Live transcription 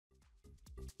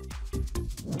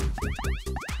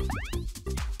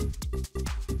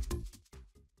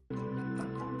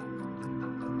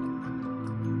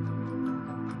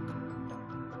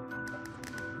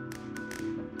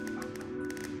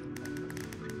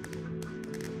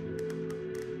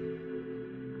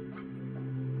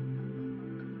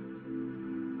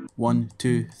One,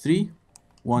 two, three.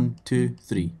 1, 2,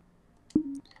 3.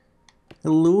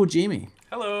 Hello, Jamie.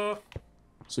 Hello.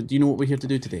 So, do you know what we're here to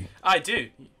do today? I do.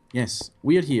 Yes,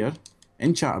 we are here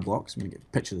in Chatterblocks. I'm going to get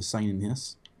a picture of the sign in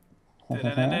this. And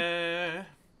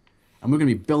we're going to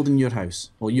be building your house.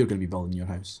 Well, you're going to be building your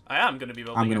house. I am going to be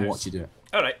building I'm your going to house. watch you do it.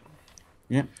 Alright.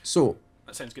 Yeah, so...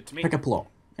 That sounds good to me. Pick a plot.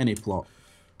 Any plot.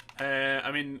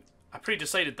 I mean, I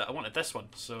pre-decided that I wanted this one,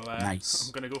 so nice.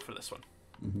 I'm going to go for this one.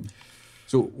 Mm-hmm.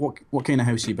 So, what kind of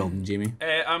house are you building, Jamie?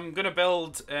 I'm going to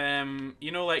build,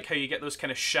 you know, like how you get those kind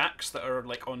of shacks that are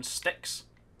like on sticks?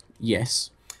 Yes.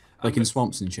 Like in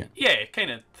swamps and shit? Yeah,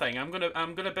 kind of thing. I'm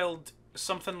gonna build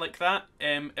something like that.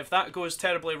 If that goes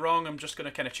terribly wrong, I'm just going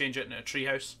to kind of change it into a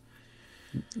treehouse.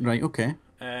 Right, okay.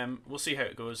 We'll see how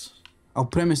it goes. I'll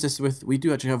premise this with, we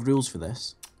do actually have rules for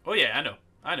this. Oh yeah,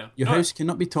 I know. Your house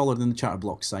cannot be taller than the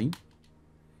Chatterbox sign.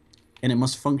 And it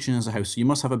must function as a house. So you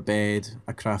must have a bed,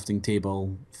 a crafting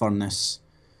table, furnace.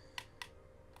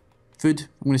 Food.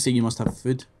 I'm going to say you must have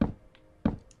food.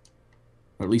 Or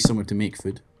at least somewhere to make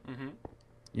food. Mm-hmm.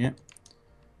 Yeah.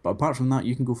 But apart from that,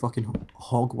 you can go fucking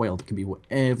hog wild. It can be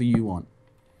whatever you want.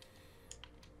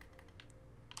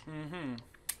 Mm-hmm.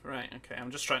 Right, okay.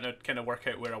 I'm just trying to kind of work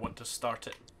out where I want to start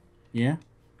it. Yeah?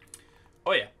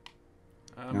 Oh, yeah.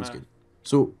 That's good.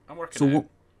 So, I'm working out.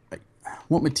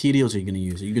 What materials are you going to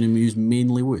use? Are you going to use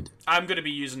mainly wood? I'm going to be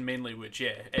using mainly wood,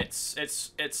 yeah. It's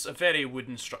a very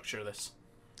wooden structure, this.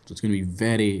 So it's going to be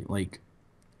very, like...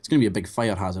 It's going to be a big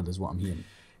fire hazard, is what I'm hearing.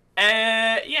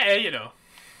 Yeah, you know.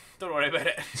 Don't worry about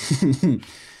it.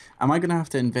 Am I going to have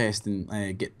to invest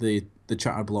and get the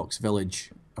Chatterblocks village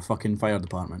a fucking fire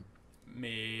department?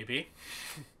 Maybe.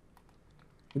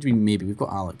 What do you mean maybe? We've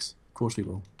got Alex. Of course we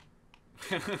will.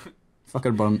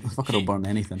 Fucker will burn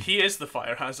anything. He is the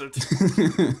fire hazard.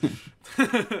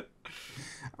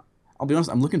 I'll be honest,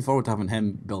 I'm looking forward to having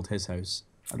him build his house.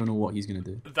 I don't know what he's going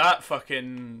to do.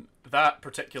 That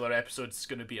particular episode's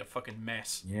going to be a fucking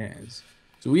mess. Yes.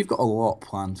 So we've got a lot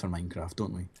planned for Minecraft,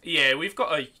 don't we? Yeah, we've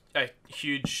got a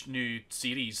huge new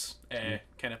series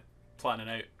kind of planning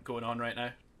out, going on right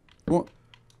now. What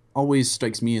always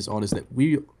strikes me as odd is that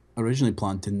we originally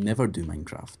planned to never do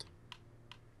Minecraft.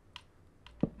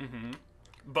 Mm-hmm.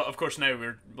 But of course now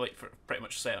we're like pretty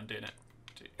much set on doing it.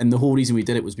 And the whole reason we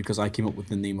did it was because I came up with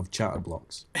the name of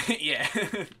Chatterblocks. Yeah.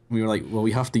 We were like, well,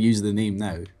 we have to use the name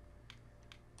now.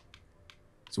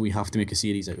 So we have to make a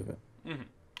series out of it. Mm-hmm.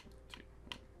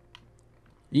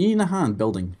 You need a hand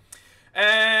building.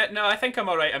 No, I think I'm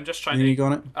alright. I'm just trying to... You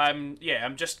got it? I'm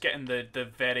just getting the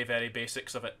very, very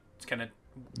basics of it kind of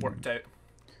worked out.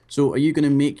 So are you going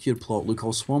to make your plot look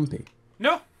all swampy?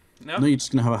 No. No, you're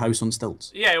just gonna have a house on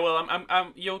stilts. Yeah, well,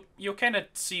 you'll kind of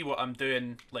see what I'm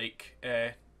doing, like,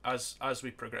 as we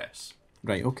progress.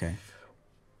 Right. Okay.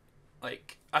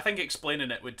 Like, I think explaining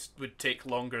it would take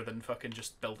longer than fucking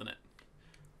just building it.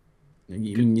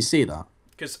 You say that.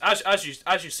 Because as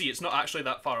you see, it's not actually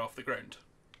that far off the ground.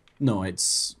 No,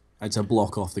 it's a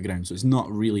block off the ground, so it's not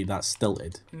really that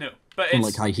stilted. No, but it's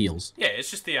like high heels. Yeah, it's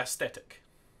just the aesthetic.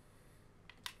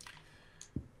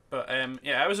 But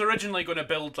yeah, I was originally going to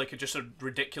build like just a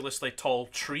ridiculously tall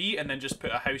tree and then just put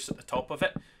a house at the top of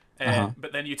it.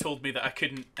 But then you told me that I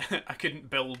couldn't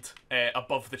build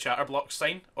above the Chatterblocks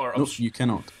sign or nope, you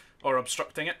cannot. Or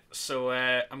obstructing it. So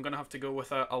I'm going to have to go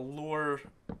with a lower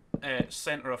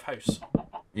centre of house.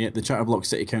 Yeah, the Chatterblocks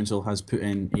City Council has put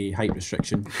in a height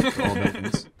restriction for all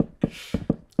buildings.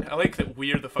 I like that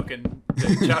we're the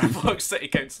Chatterblocks City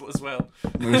Council as well.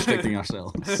 We're restricting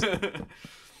ourselves.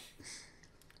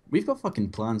 We've got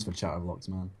fucking plans for Chatterblocks,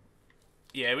 man.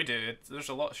 Yeah, we do. There's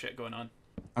a lot of shit going on.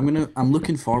 I'm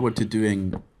looking forward to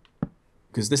doing,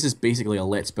 because this is basically a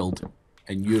let's build,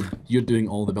 and you're doing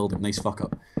all the building. Nice fuck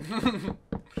up.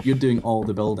 You're doing all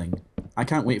the building. I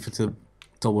can't wait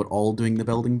till we're all doing the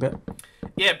building bit.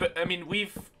 Yeah, but I mean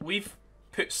we've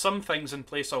put some things in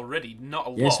place already, not a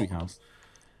lot. Yes, we have.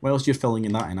 While else you're filling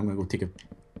in that in, I'm gonna go take a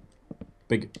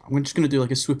big. I'm just gonna do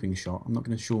like a swooping shot. I'm not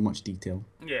gonna show much detail.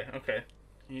 Yeah. Okay.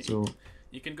 So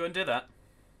you can go and do that.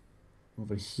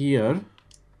 Over here,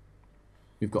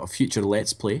 we've got a future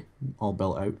Let's Play all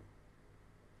built out.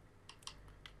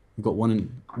 We've got one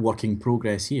in working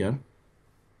progress here.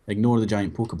 Ignore the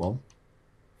giant Pokeball.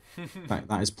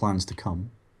 that is plans to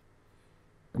come.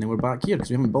 And then we're back here because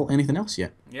we haven't built anything else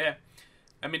yet. Yeah.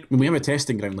 I mean, we have a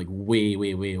testing ground like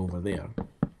way over there.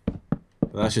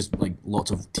 But that's just like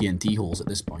lots of TNT holes at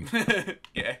this point.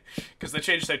 Yeah, because they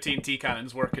changed how TNT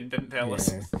cannons work and didn't tell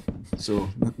us. So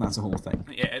that's a whole thing.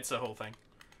 Yeah, it's a whole thing.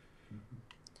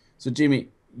 So Jamie,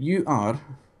 you are,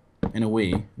 in a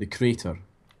way, the creator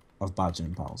of Badger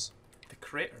and Pals. The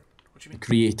creator? What do you mean?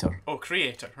 Creator. Oh,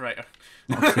 creator, right.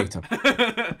 Not a creator.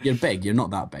 You're big, you're not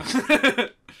that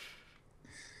big.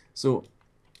 So,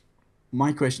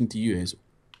 my question to you is,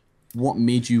 what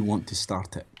made you want to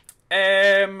start it?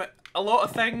 A lot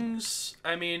of things.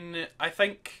 I mean, I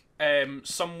think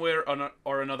somewhere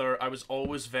or another, I was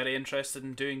always very interested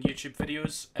in doing YouTube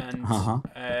videos, and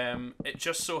it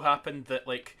just so happened that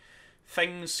like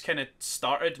things kind of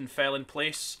started and fell in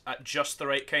place at just the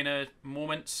right kind of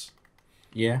moments.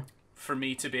 Yeah. For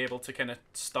me to be able to kind of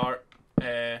start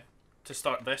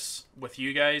this with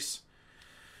you guys.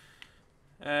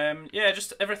 Yeah,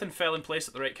 just everything fell in place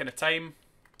at the right kind of time.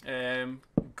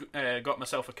 Got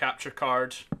myself a capture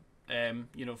card,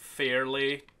 you know,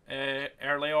 fairly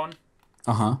early on.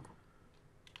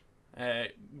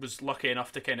 Was lucky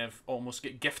enough to kind of almost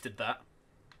get gifted that.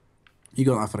 You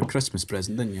got that for a Christmas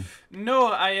present, didn't you?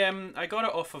 No, I got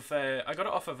it off of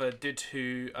a dude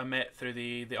who I met through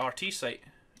the RT site.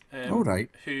 Oh, right.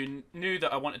 Who knew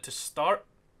that I wanted to start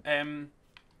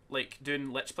like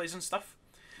doing Let's Plays and stuff.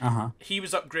 He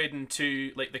was upgrading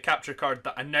to like the capture card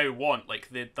that I now want, like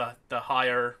the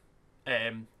higher.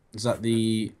 Is that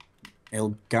the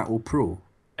Elgato Pro?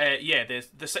 Yeah,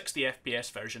 the 60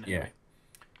 FPS version anyway. Yeah.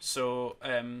 So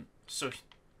so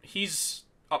he's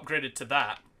upgraded to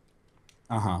that.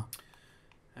 I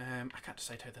can't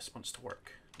decide how this wants to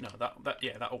work. No,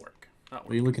 that'll work.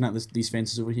 Are you looking at these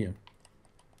fences over here?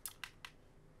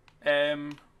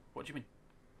 What do you mean?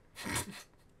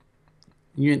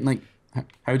 You went like,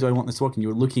 how do I want this to work? And you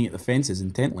were looking at the fences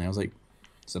intently. I was like,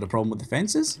 is there a problem with the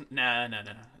fences? No.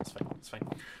 It's fine.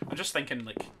 I'm just thinking,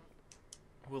 like,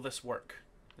 will this work?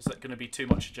 Is that going to be too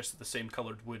much just the same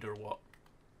coloured wood or what?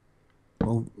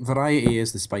 Well, variety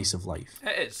is the spice of life.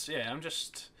 It is, yeah. I'm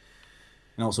just...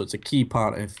 And also, it's a key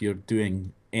part if you're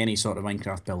doing any sort of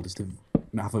Minecraft build is to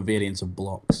have a variance of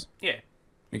blocks. Yeah.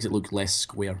 Makes it look less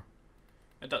square.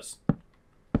 It does.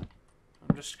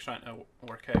 I'm just trying to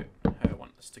work out how I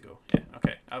want this to go. Yeah,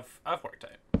 okay. I've worked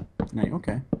out. Right,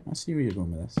 okay. I see where you're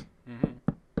going with this.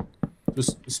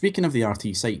 Just speaking of the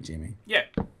RT site, Jamie. Yeah.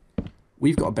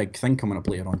 We've got a big thing coming up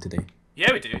later on today.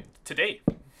 Yeah, we do. Today.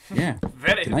 Yeah.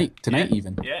 Very. Tonight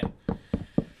even. Yeah.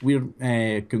 We're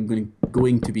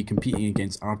going to be competing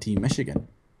against RT Michigan.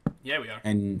 Yeah, we are.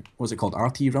 And what's it called?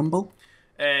 RT Rumble?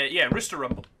 Yeah, Rooster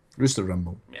Rumble. Rooster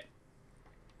Rumble. Yeah.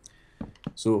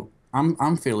 So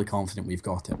I'm fairly confident we've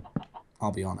got it.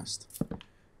 I'll be honest.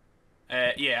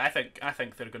 Yeah, I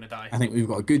think they're gonna die. I think we've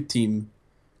got a good team.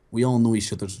 We all know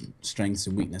each other's strengths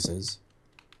and weaknesses.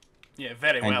 Yeah,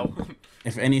 very well.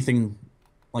 If anything,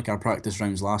 like our practice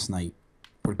rounds last night,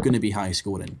 we're going to be high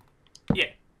scoring.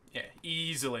 Yeah,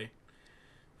 easily.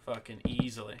 Fucking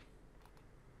easily.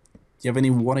 Do you have any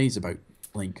worries about,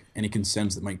 like, any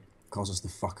concerns that might cause us to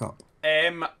fuck up?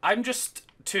 I'm just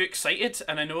too excited,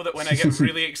 and I know that when I get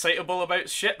really excitable about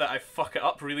shit that I fuck it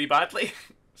up really badly.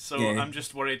 So yeah. I'm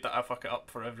just worried that I fuck it up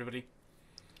for everybody.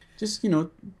 Just,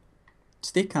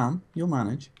 stay calm. You'll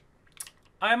manage.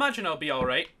 I imagine I'll be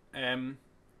alright.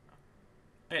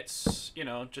 It's,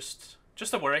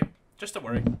 just a worry. Just a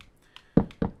worry.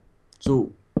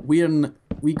 So,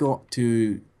 we got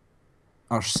to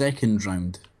our second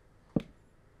round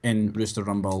in Rooster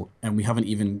Rumble, and we haven't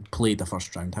even played the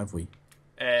first round, have we?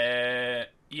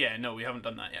 Yeah, no, we haven't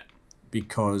done that yet.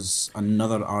 Because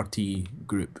another RT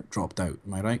group dropped out,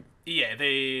 am I right? Yeah,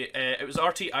 it was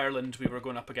RT Ireland we were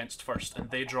going up against first,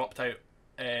 and they dropped out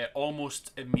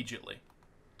almost immediately.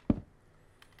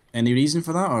 Any reason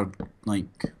for that, or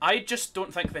like? I just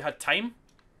don't think they had time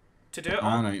to do it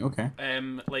all. Right, okay.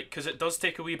 Because it does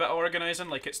take a wee bit of organising.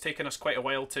 Like, it's taken us quite a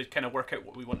while to kind of work out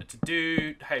what we wanted to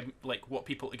do, how, like, what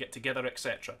people to get together,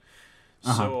 etc.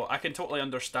 So I can totally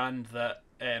understand that.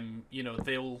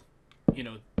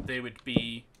 They would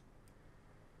be,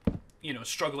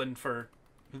 struggling for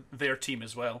their team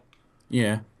as well.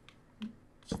 Yeah,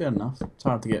 it's fair enough. It's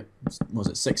hard to get. Was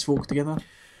it 6 folk together?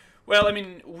 Well, I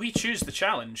mean, we choose the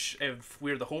challenge if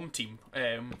we're the home team,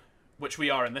 which we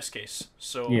are in this case.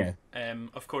 So, yeah.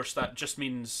 Of course, that just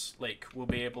means like we'll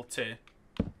be able to,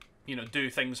 do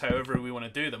things however we want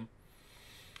to do them.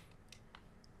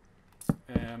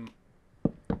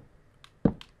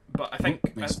 But I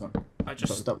think I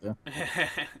just up there.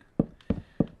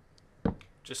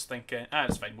 Just think,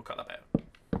 it's fine. We'll cut that out.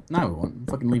 No, we won't.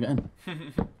 Fucking leave it in.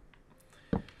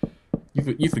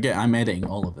 You forget I'm editing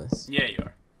all of this. Yeah, you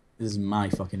are. This is my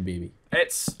fucking baby.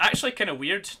 It's actually kind of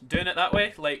weird doing it that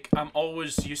way. Like, I'm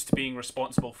always used to being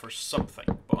responsible for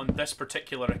something, but on this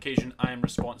particular occasion, I am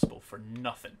responsible for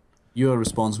nothing. You are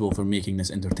responsible for making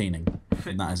this entertaining,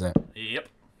 and that is it. Yep.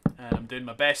 And I'm doing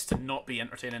my best to not be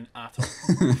entertaining at all.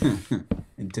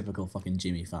 In typical fucking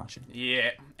Jamie fashion.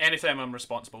 Yeah. Anytime I'm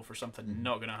responsible for something,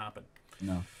 not gonna happen.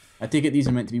 No. I take it these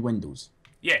are meant to be windows.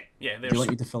 Yeah. Would you like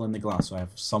me to fill in the glass so I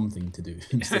have something to do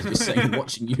instead of just sitting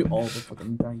watching you all the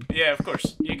fucking time? Yeah, of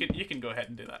course. You can go ahead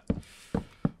and do that.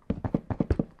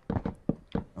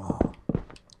 Oh.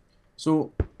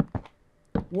 So,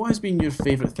 what has been your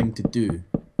favourite thing to do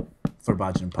for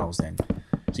Badger and Pals then?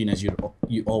 Seeing as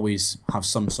you always have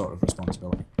some sort of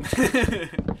responsibility.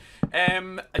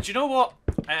 Do you know what?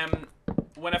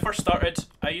 When I first started,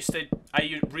 I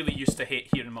really used to hate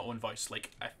hearing my own voice.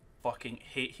 Like, I fucking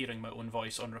hate hearing my own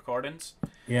voice on recordings.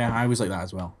 Yeah, I was like that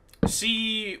as well.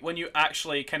 See, when you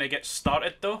actually kind of get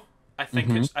started, though, I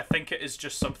think it is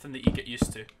just something that you get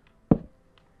used to.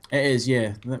 It is,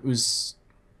 yeah. That was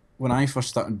when I first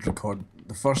started record.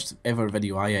 The first ever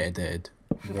video I edited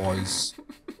was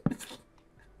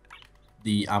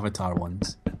the Avatar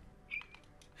ones.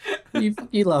 What are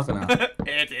you laughing at?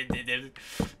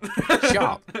 Shut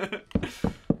up.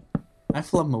 I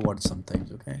flub my words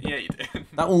sometimes, okay? Yeah, you do.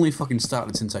 That only fucking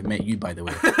started since I met you, by the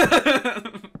way.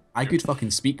 I could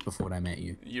fucking speak before I met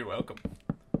you. You're welcome.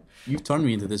 You've turned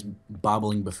me into this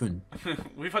babbling buffoon.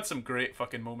 We've had some great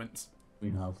fucking moments.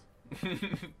 We have.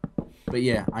 But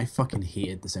yeah, I fucking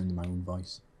hated the sound of my own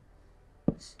voice.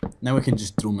 Now I can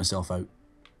just drone myself out.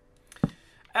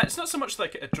 It's not so much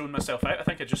like I drone myself out. I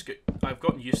think I've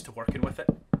gotten used to working with it.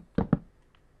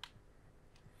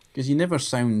 Because you never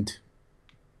sound...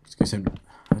 How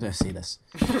do I say this?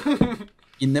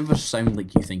 You never sound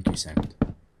like you think you sound.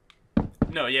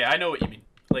 No, yeah, I know what you mean.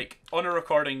 Like, on a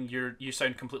recording, you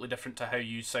sound completely different to how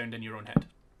you sound in your own head.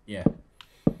 Yeah.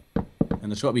 And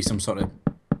there's got to be some sort of,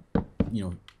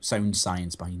 sound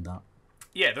science behind that.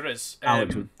 Yeah, there is.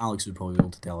 Alex would probably be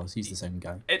able to tell us. He's the sound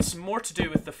guy. It's more to do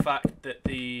with the fact that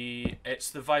it's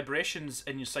the vibrations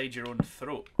inside your own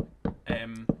throat.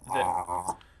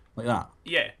 Like that?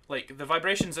 Yeah, like the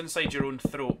vibrations inside your own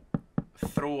throat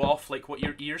throw off like what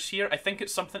your ears hear. I think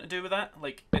it's something to do with that.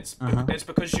 Like it's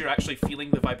because you're actually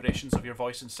feeling the vibrations of your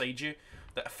voice inside you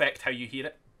that affect how you hear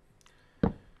it.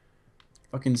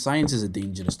 Fucking science is a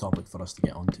dangerous topic for us to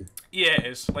get onto. Yeah, it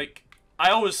is. Like I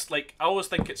always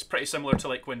think it's pretty similar to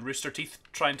like when Rooster Teeth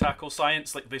try and tackle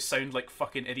science. Like they sound like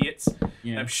fucking idiots.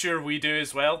 Yeah. I'm sure we do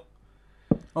as well.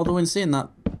 Although in saying that,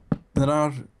 there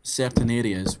are certain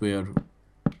areas where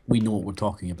we know what we're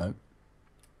talking about.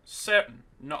 Certain,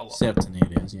 not a lot. Certain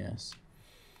areas, yes.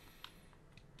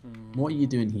 What are you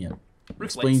doing here?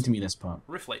 Explain to me this part.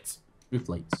 Roof lights. Roof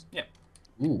lights. Yeah.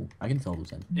 Ooh, I can fill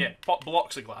those in. Yeah, pop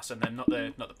blocks of glass and then not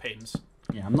the panes.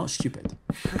 Yeah, I'm not stupid.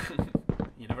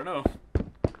 You never know.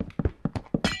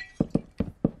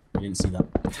 You didn't see that.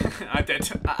 I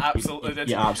did. I absolutely did.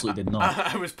 You absolutely did not.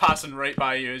 I was passing right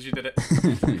by you as you did it.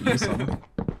 You saw that.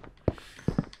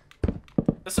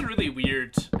 This is really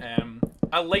weird.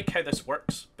 I like how this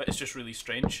works, but it's just really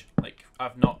strange. Like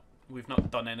we've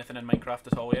not done anything in Minecraft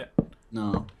at all yet.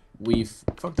 No, we've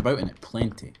fucked about in it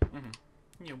plenty.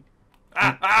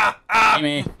 Hey,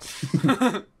 mate.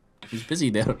 He's busy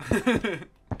there.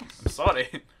 I'm sorry.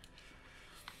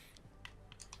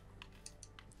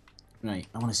 Right,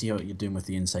 I want to see how you're doing with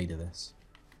the inside of this.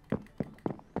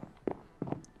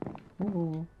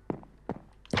 Oh,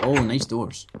 nice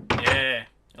doors. Yeah,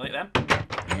 you like them?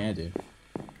 Yeah, I do.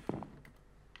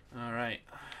 Alright.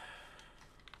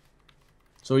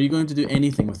 So are you going to do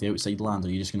anything with the outside land, or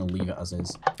are you just going to leave it as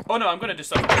is? Oh no, I'm going to do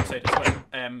stuff outside as well.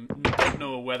 Don't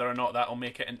know whether or not that'll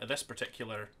make it into this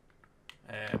particular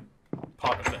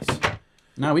part of this.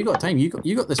 Nah, we got time. You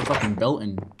got this fucking built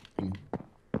in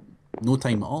no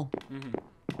time at all.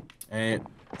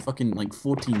 Fucking like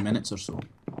 14 minutes or so.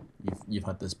 You've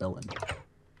had this built in.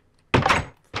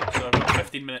 So I've got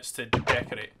 15 minutes to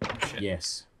decorate and shit.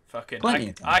 Yes. Fucking,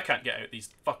 I can't get out these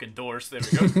fucking doors. There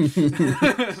we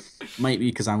go. Might be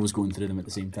because I was going through them at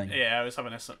the same time. Yeah, I was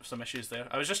having some issues there.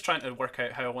 I was just trying to work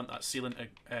out how I want that ceiling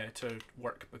to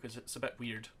work because it's a bit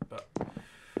weird. But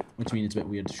what do you mean it's a bit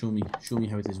weird? Show me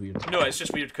how it is weird. No, it's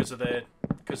just weird because of the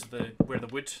where the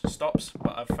wood stops.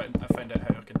 But I found out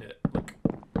how I can do it. Look.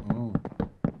 Oh.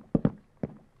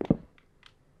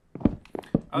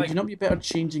 Would you not be better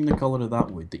changing the colour of that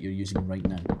wood that you're using right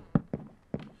now?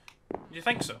 Do you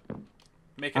think so?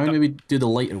 Make it I mean, maybe do the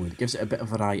lighter wood. It gives it a bit of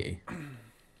variety.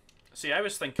 See, I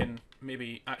was thinking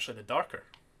maybe actually the darker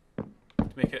to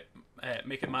make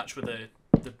it match with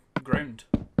the ground.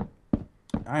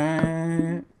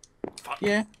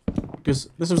 Yeah. Because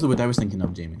this was the wood I was thinking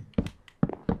of, Jamie.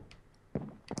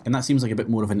 And that seems like a bit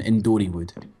more of an indoory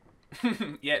wood.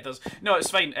 Yeah, it does. No, it's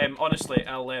fine. Honestly,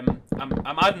 I'm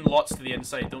adding lots to the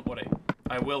inside. Don't worry.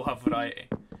 I will have variety.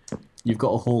 You've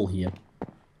got a hole here.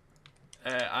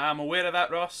 I am aware of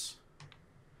that, Ross.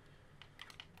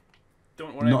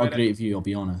 Don't worry Not about a great it. view, I'll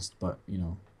be honest, but you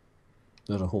know,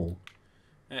 there's a hole.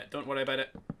 Don't worry about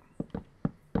it.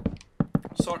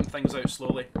 Sorting things out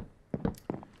slowly.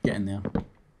 Get in there.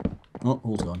 Oh,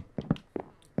 hole's gone.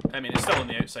 I mean, it's still on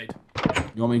the outside.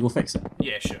 You want me to go fix it?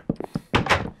 Yeah, sure.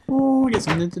 Oh, I get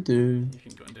something to do. You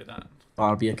can go and do that.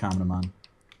 Barbie, a cameraman.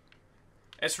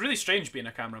 It's really strange being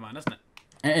a cameraman, isn't it?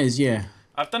 It is, yeah.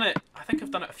 I've done it. I think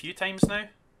I've done it a few times now,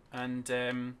 and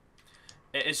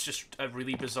it is just a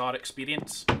really bizarre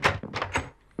experience.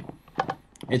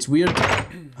 It's weird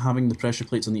having the pressure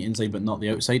plates on the inside but not the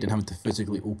outside, and having to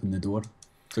physically open the door.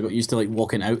 So I got used to like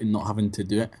walking out and not having to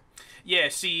do it. Yeah,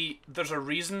 see, there's a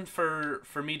reason for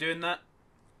me doing that.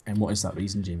 And what is that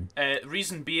reason, Jamie?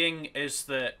 Reason being is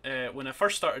that when I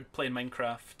first started playing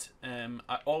Minecraft,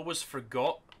 I always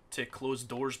forgot to close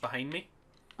doors behind me.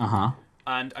 Uh-huh.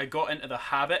 And I got into the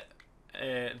habit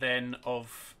then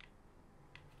of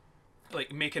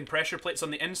like making pressure plates on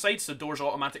the inside, so doors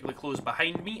automatically close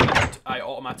behind me, and I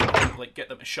automatically like get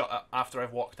them to shut after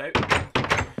I've walked out.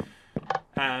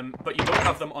 But you don't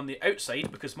have them on the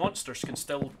outside because monsters can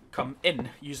still come in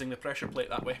using the pressure plate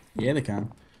that way. Yeah, they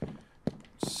can.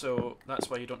 So that's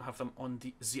why you don't have them on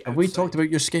the outside. Have we talked about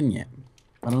your skin yet?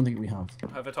 I don't think we have.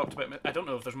 Have I talked about? I don't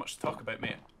know if there's much to talk about,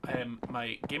 mate.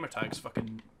 My gamer tag's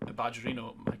fucking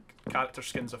Badgerino. My character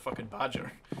skin's a fucking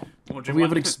badger. What do Have you we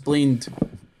ever want? explained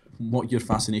what your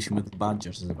fascination with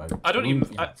badgers is about? I don't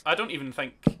even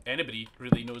think anybody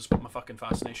really knows what my fucking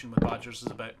fascination with badgers is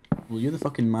about. Well, you're the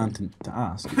fucking man to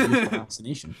ask. It's your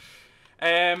fascination.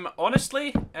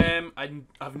 Honestly, I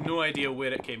have no idea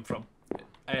where it came from.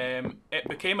 It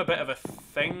became a bit of a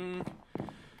thing,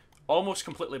 almost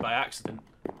completely by accident.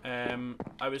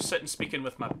 I was sitting speaking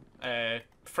with my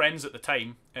friends at the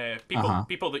time,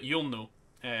 people that you'll know.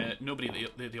 Nobody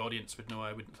the audience would know,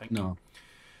 I wouldn't think. No.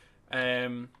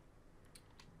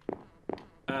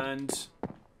 And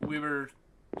we were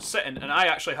sitting, and I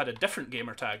actually had a different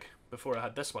gamer tag before I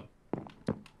had this one.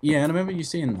 Yeah, I remember you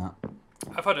saying that.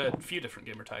 I've had a few different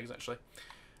gamer tags actually.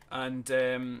 And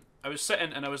I was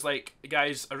sitting and I was like,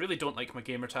 guys, I really don't like my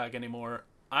gamer tag anymore.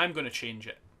 I'm going to change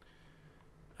it.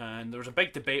 And there was a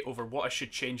big debate over what I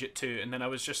should change it to. And then I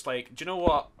was just like, do you know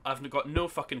what? I've got no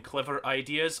fucking clever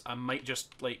ideas. I might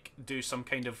just like do some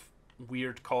kind of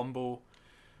weird combo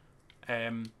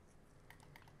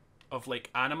of like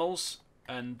animals.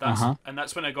 And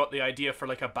that's when I got the idea for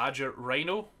like a badger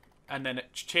rhino. And then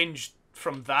it changed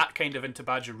from that kind of into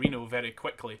badger rhino very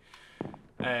quickly.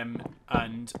 And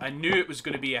I knew it was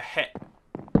going to be a hit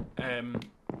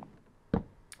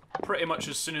pretty much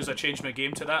as soon as I changed my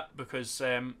game to that, because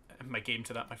my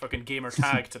fucking gamer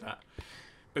tag to that,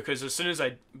 because as soon as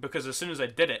I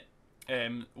did it,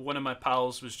 one of my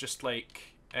pals was just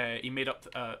like he made up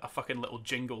a fucking little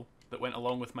jingle that went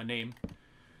along with my name.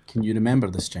 Can you remember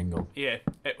this jingle? Yeah,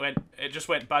 it just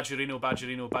went Badgerino,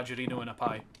 Badgerino, Badgerino, and a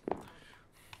pie.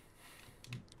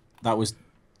 That was,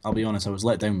 I'll be honest, I was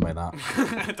let down by that.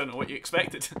 I don't know what you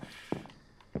expected.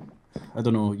 I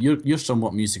don't know. You're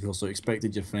somewhat musical, so I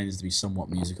expected your friends to be somewhat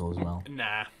musical as well.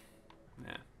 Nah.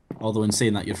 Although in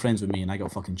saying that, you're friends with me, and I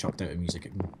got fucking chucked out of music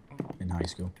in high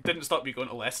school. It didn't stop you going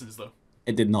to lessons though.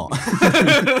 It did not.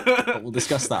 But we'll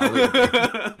discuss that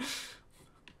later.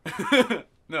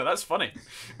 No, that's funny.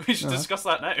 We should discuss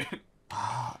that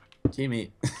now.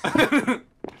 Jamie.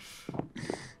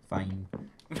 Fine.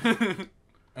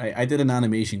 Right, I did an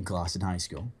animation class in high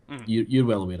school. You're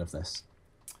well aware of this.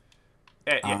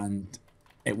 Yeah. And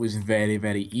it was very,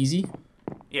 very easy.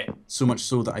 Yeah. So much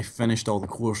so that I finished all the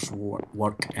course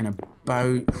work in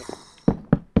about,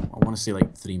 I want to say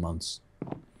like 3 months.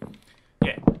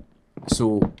 Yeah.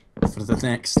 So for the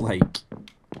next like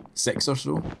 6 or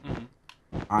so,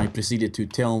 I proceeded to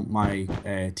tell my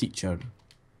teacher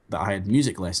that I had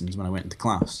music lessons when I went into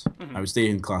class. I would stay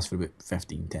in class for about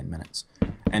 10 minutes,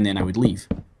 and then I would leave.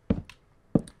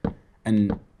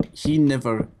 And he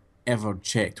never ever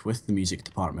checked with the music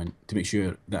department to make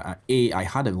sure that I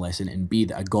had a lesson, and B,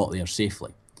 that I got there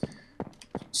safely.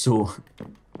 So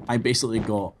I basically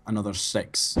got another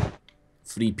 6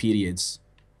 free periods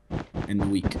in the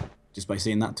week just by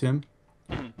saying that to him.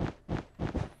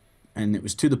 And it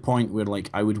was to the point where like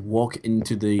I would walk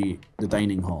into the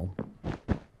dining hall,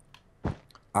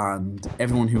 and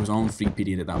everyone who was on free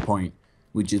period at that point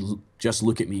would just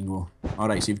look at me and go,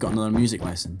 "Alright, so you've got another music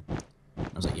lesson?" I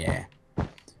was like, "Yeah."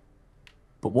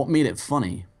 But what made it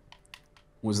funny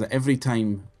was that every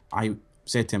time I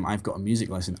said to him, I've got a music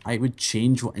lesson, I would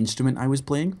change what instrument I was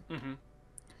playing. Mm-hmm.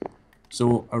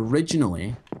 So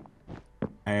originally,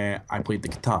 I played the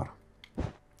guitar.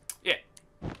 Yeah.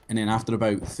 And then after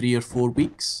about 3 or 4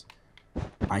 weeks,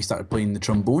 I started playing the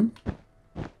trombone.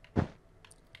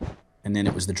 And then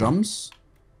it was the drums.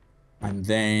 And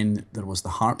then there was the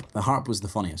harp. The harp was the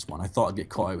funniest one. I thought I'd get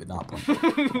caught out at that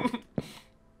point.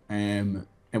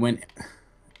 It went...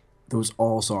 There was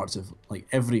all sorts of... Like,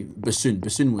 every... Bassoon.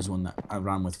 Bassoon was one that I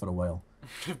ran with for a while.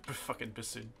 Fucking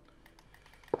bassoon.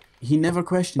 He never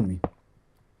questioned me.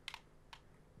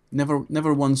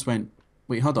 Never once went,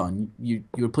 wait, hold on, you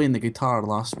were playing the guitar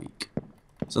last week.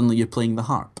 Suddenly you're playing the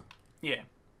harp. Yeah.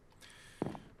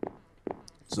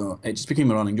 So it just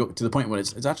became a running joke to the point where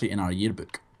it's actually in our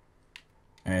yearbook.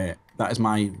 That's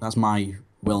my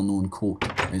well-known quote,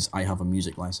 is I have a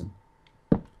music lesson.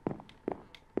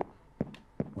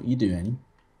 What you doing?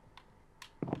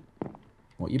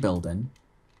 What you building?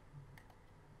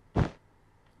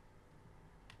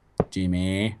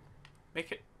 Jimmy.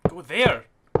 Make it go there.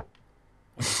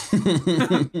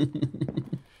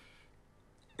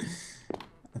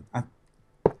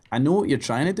 I know what you're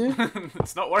trying to do.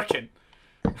 It's not working.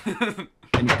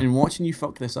 and watching you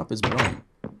fuck this up is brilliant.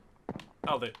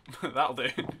 That'll do. That'll do.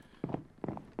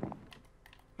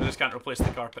 I just can't replace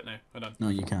the carpet now. Hold on. No,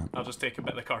 you can't. I'll just take a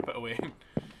bit of the carpet away.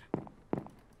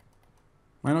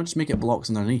 Why not just make it blocks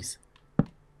underneath?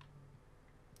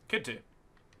 Could do.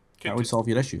 That would solve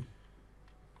your issue.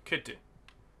 Could do.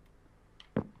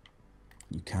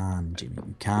 You can, Jamie,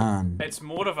 you can. It's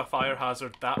more of a fire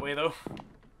hazard that way, though.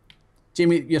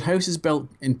 Jamie, your house is built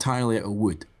entirely out of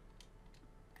wood.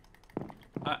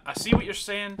 I see what you're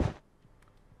saying.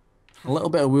 A little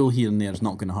bit of wool here and there is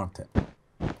not going to hurt it.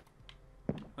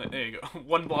 Right, there you go.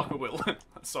 1 block of wool.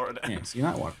 That's sorted out. Yeah, see,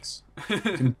 that works. You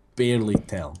can barely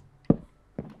tell.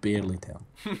 Barely tell.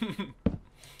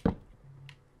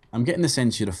 I'm getting the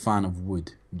sense you're a fan of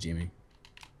wood, Jamie.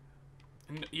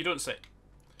 You don't say.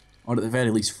 Or at the very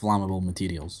least, flammable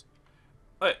materials.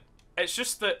 Like, it's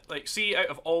just that, like, see, out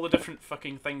of all the different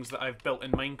fucking things that I've built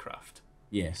in Minecraft,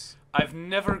 Yes. I've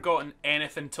never gotten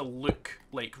anything to look,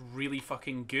 like, really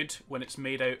fucking good when it's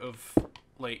made out of,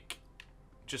 like,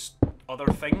 just other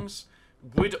things.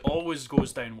 Wood always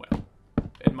goes down well,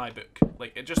 in my book.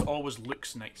 Like, it just always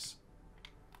looks nice.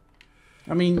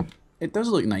 I mean, it does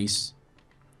look nice.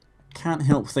 Can't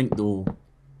help think, though,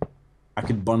 I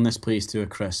could burn this place to a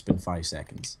crisp in 5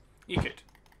 seconds. You could.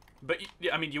 But,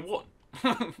 I mean, you won't.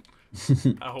 I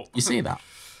hope. You say that.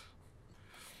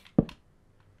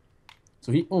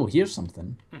 So, here's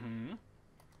something. Mm-hmm.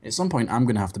 At some point, I'm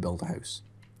going to have to build a house.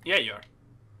 Yeah, you are.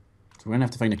 So we're going to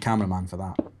have to find a cameraman for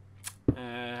that.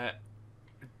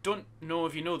 Don't know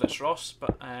if you know this, Ross,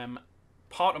 but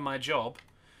part of my job...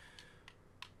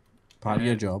 Part of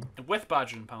your job. With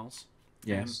Badger and Pals...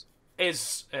 Yes.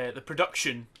 Is the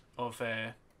production of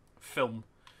film.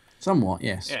 Somewhat,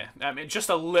 yes. Yeah, I mean, just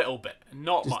a little bit.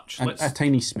 Not much. A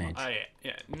tiny smidge.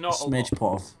 Yeah, not a smidge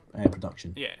pot of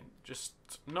production. Yeah, just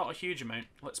not a huge amount,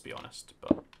 let's be honest,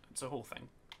 but it's a whole thing.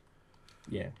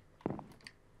 Yeah.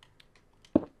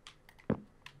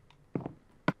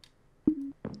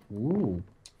 Ooh.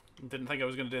 Didn't think I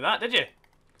was going to do that, did you?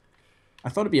 I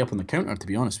thought it'd be up on the counter, to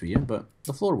be honest with you, but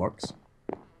the floor works.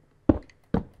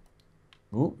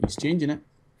 Oh, he's changing it.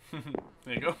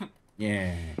 There you go.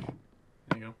 Yeah.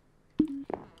 There you go.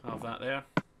 I'll have that there.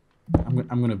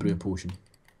 I'm gonna brew a potion.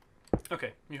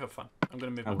 Okay, you have fun. I'm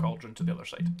going to move my cauldron to the other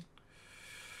side.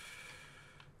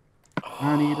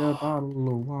 I need a bottle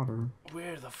of water.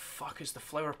 Where the fuck is the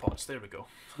flower pots? There we go.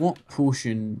 What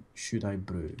potion should I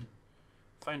brew?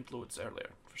 Found loads earlier.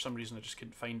 For some reason I just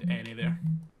couldn't find any there.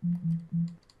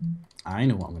 I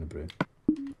know what I'm gonna brew.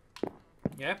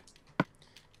 Yeah?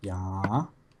 Yeah.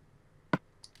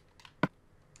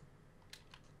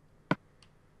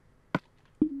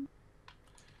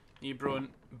 You brewing...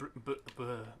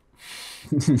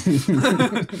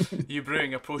 You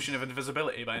brewing a potion of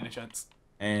invisibility by any chance?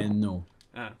 No.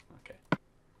 Ah, okay.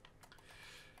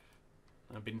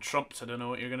 I've been trumped. I don't know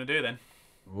what you're going to do then.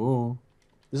 Oh.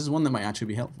 This is one that might actually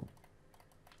be helpful.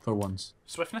 For once.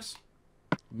 Swiftness?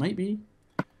 Might be.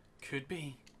 Could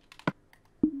be.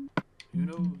 Who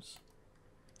knows?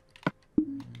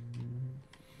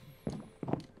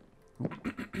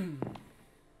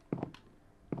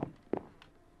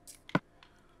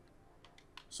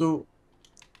 So,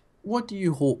 what do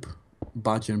you hope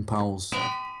Badger and Pals...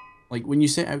 Like, when you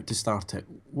set out to start it,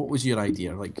 what was your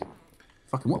idea? Like,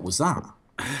 fucking what was that?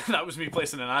 That was me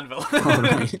placing an anvil. All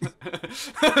right.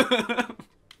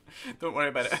 Don't worry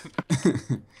about it.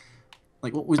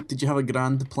 Like, what was? Did you have a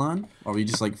grand plan, or were you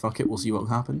just like, fuck it, we'll see what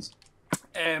happens?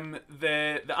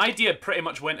 The idea pretty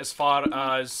much went as far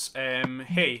as,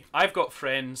 hey, I've got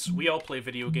friends, we all play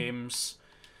video games.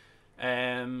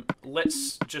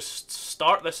 Let's just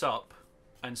start this up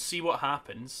and see what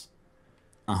happens.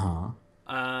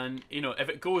 And, you know, if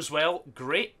it goes well,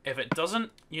 great. If it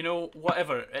doesn't, you know,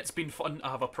 whatever. It's been fun to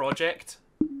have a project.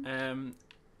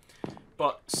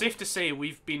 But safe to say,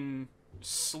 we've been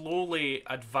slowly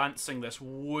advancing this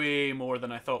way more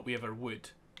than I thought we ever would.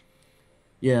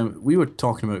 Yeah, we were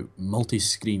talking about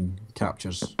multi-screen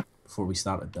captures before we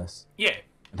started this. Yeah.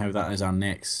 And how that is our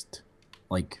next,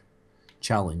 like,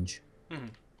 challenge.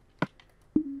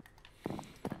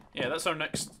 Yeah, that's our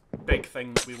next big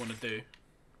thing that we want to do.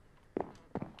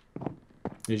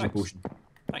 Here's your potion.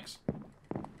 Thanks.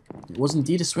 It was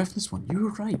indeed a swiftness one. You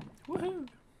were right. Woohoo!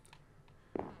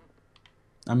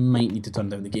 I might need to turn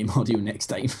down the game audio next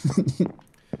time.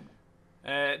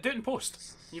 Do it in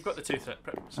post. You've got the tooth it.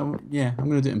 So. Yeah, I'm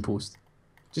going to do it in post.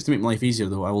 Just to make my life easier,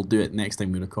 though, I will do it next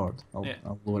time we record. I'll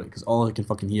lower it, because all I can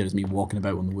fucking hear is me walking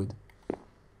about on the wood.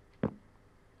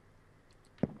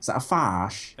 Is that a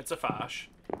fash? It's a fash.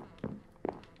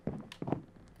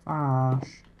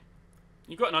 Fash.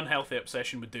 You've got an unhealthy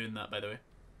obsession with doing that, by the way.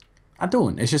 I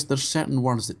don't. It's just there's certain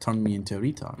words that turn me into a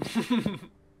retard.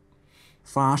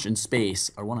 Fash and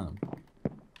space are one of them.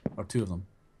 Or two of them.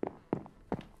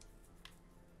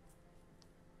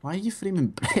 Why are you framing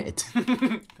bread?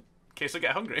 In case I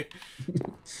get hungry.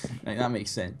 Right, that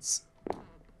makes sense.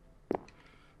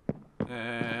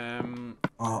 Oh,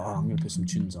 I'm going to put some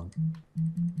tunes on.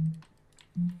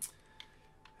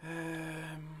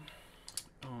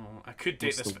 I could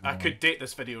date this. I could date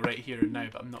this video right here and now,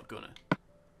 but I'm not gonna.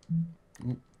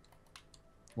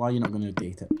 Why are you not going to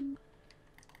date it?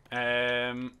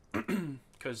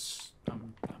 Because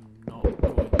I'm not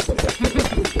going to.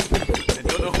 I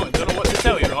don't know what to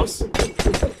tell you, Ross. I'm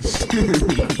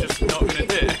just not gonna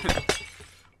do it.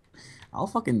 I'll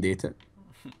fucking date it.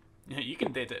 Yeah, you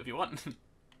can date it if you want.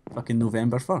 Fucking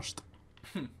November 1st,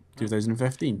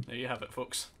 2015. There you have it,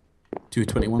 folks.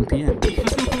 2:21 p.m.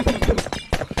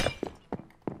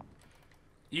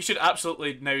 You should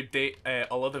absolutely now date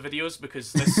all of the videos,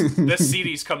 because this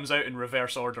series comes out in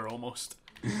reverse order almost.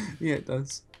 Yeah, it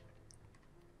does.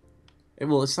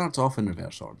 It starts off in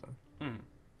reverse order.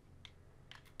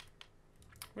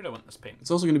 Where do I want this paint?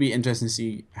 It's also going to be interesting to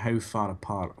see how far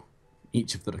apart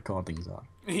each of the recordings are.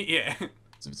 Yeah.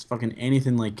 So if it's fucking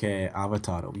anything like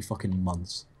Avatar, it'll be fucking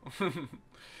months.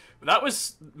 That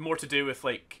was more to do with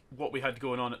like what we had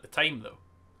going on at the time, though.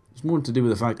 It's more to do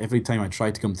with the fact every time I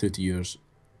tried to come through to yours,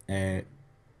 my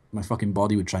fucking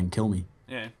body would try and kill me.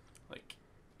 Yeah, like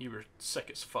you were sick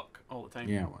as fuck all the time.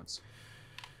 Yeah, it was.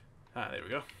 Ah, there we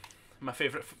go. My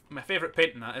favorite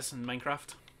painting that is in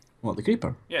Minecraft. What, the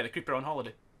creeper? Yeah, the creeper on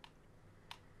holiday.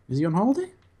 Is he on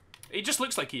holiday? He just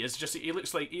looks like he is. Just he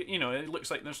looks like, you know, it looks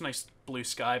like there's nice blue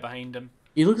sky behind him.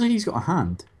 He looks like he's got a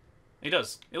hand. He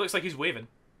does. It looks like he's waving.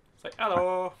 It's like,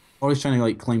 hello. Or he's trying to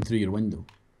like climb through your window.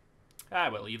 Ah,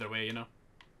 well, either way, you know.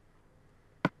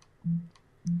 I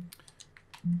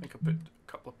think I put a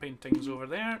couple of paintings over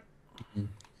there.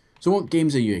 So what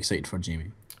games are you excited for,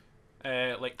 Jamie?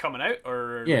 Like coming out,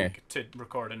 or yeah, like to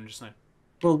record in just now?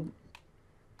 Well,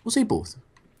 we'll say both.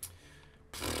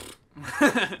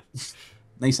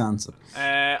 Nice answer.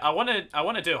 I want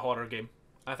to do a horror game.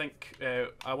 I think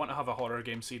I want to have a horror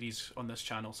game series on this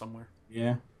channel somewhere.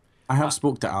 Yeah, I have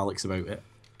spoke to Alex about it.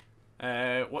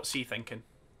 What's he thinking?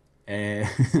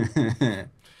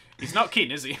 He's not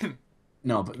keen, is he?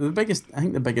 No, but I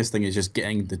think the biggest thing is just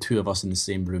getting the two of us in the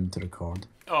same room to record.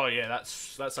 Oh yeah,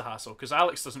 that's a hassle, because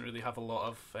Alex doesn't really have a lot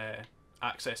of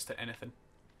access to anything.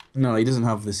 No, he doesn't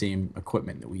have the same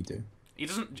equipment that we do. He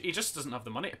just doesn't have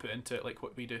the money to put into it like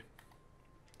what we do.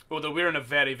 Although we're in a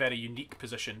very, very unique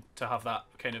position to have that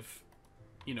kind of,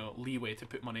 you know, leeway to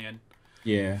put money in.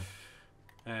 Yeah.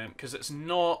 Because it's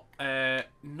not a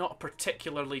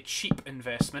particularly cheap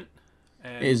investment.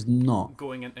 It is not.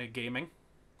 Going into gaming.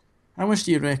 How much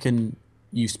do you reckon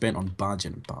you spent on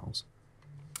badging pals?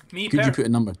 Could you put a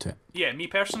number to it? Yeah, me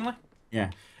personally?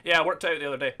 Yeah. Yeah, I worked out the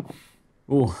other day.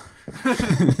 Oh.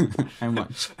 How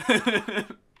much?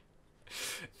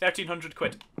 1,300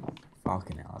 quid.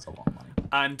 Fucking hell, that's a lot of money.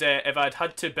 And if I'd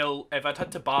had to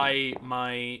buy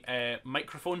my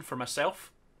microphone for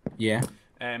myself, yeah.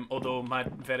 Although my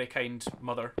very kind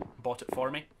mother bought it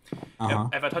for me, uh-huh.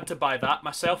 if I'd had to buy that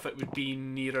myself, it would be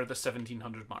nearer the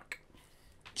 1,700 mark.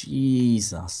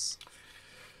 Jesus.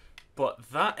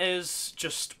 But that is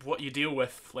just what you deal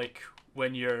with, like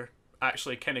when you're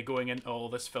actually kind of going into all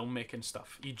this filmmaking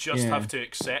stuff. You just have to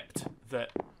accept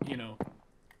that, you know.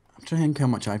 I'm trying to think how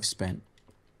much I've spent.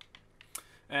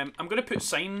 I'm going to put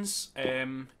signs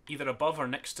either above or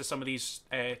next to some of these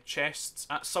chests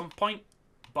at some point,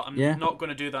 but I'm not going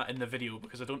to do that in the video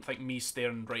because I don't think me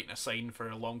staring and writing a sign for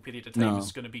a long period of time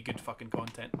is going to be good fucking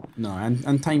content. No,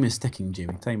 and time is ticking,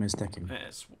 Jamie. Time is ticking. It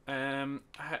is. How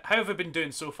have we been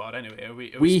doing so far, anyway?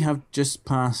 We have just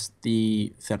passed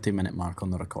the 30-minute mark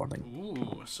on the recording.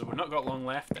 Ooh, so we've not got long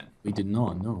left then. We did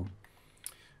not, no.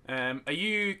 Are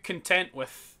you content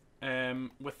with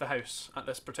the house at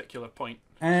this particular point?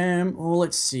 Well,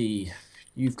 let's see.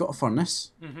 You've got a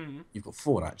furnace. Mm-hmm. You've got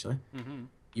 4 actually. Mm-hmm.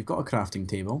 You've got a crafting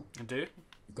table. I do.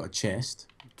 You've got a chest.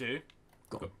 I do. You've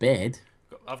got a bed.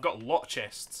 I've got a lot of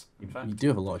chests. In fact, you do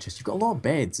have a lot of chests. You've got a lot of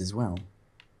beds as well.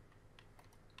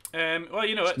 Well,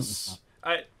 you know,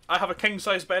 I have a king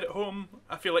size bed at home.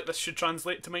 I feel like this should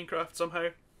translate to Minecraft somehow.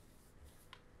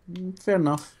 Fair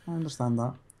enough. I understand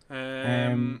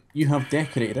that. You have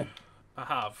decorated it. I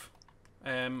have.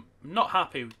 Not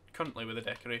happy currently with the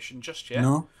decoration just yet.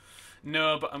 No.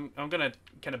 No, but I'm gonna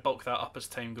kind of bulk that up as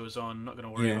time goes on. I'm not gonna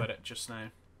worry about it just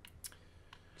now.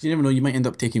 Because you never know, you might end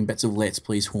up taking bits of Let's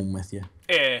Plays home with you.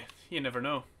 You never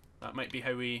know. That might be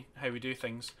how we do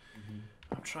things.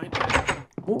 I'm trying to.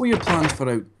 What were your plans for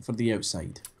the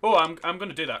outside? Oh, I'm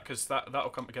gonna do that because that'll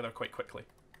come together quite quickly.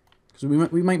 Because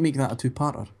we might make that a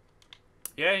 2-parter.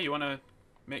 Yeah, you wanna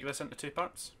make this into 2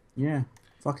 parts? Yeah.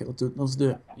 Fuck it, let's do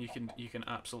it. You can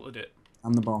absolutely do it.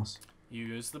 I'm the boss.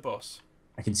 You is the boss.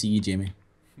 I can see you, Jamie.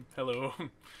 Hello.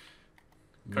 I'm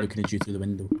looking at you through the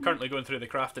window. Currently going through the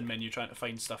crafting menu trying to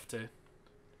find stuff to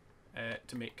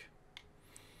make.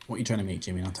 What are you trying to make,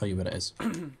 Jamie? And I'll tell you what it is.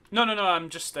 No. I'm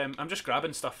just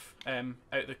grabbing stuff out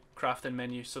of the crafting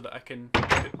menu so that I can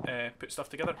put stuff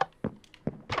together.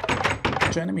 What are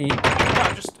you trying to make? No,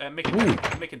 I'm just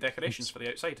making decorations for the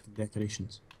outside.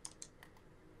 Decorations.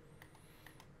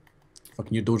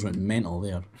 Fucking your doors went mental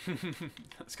there.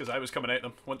 That's because I was coming at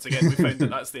them. Once again, we found that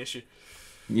that's the issue.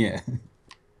 Yeah.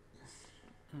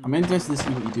 I'm interested to see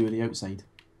what you do with the outside.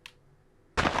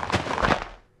 It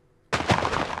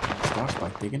starts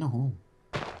by digging a hole.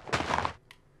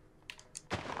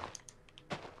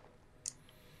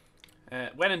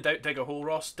 When in doubt, dig a hole,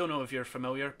 Ross. Don't know if you're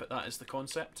familiar, but that is the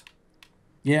concept.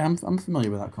 Yeah, I'm familiar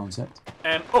with that concept.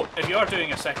 Oh, if you are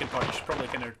doing a second part, you should probably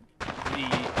kind of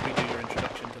redo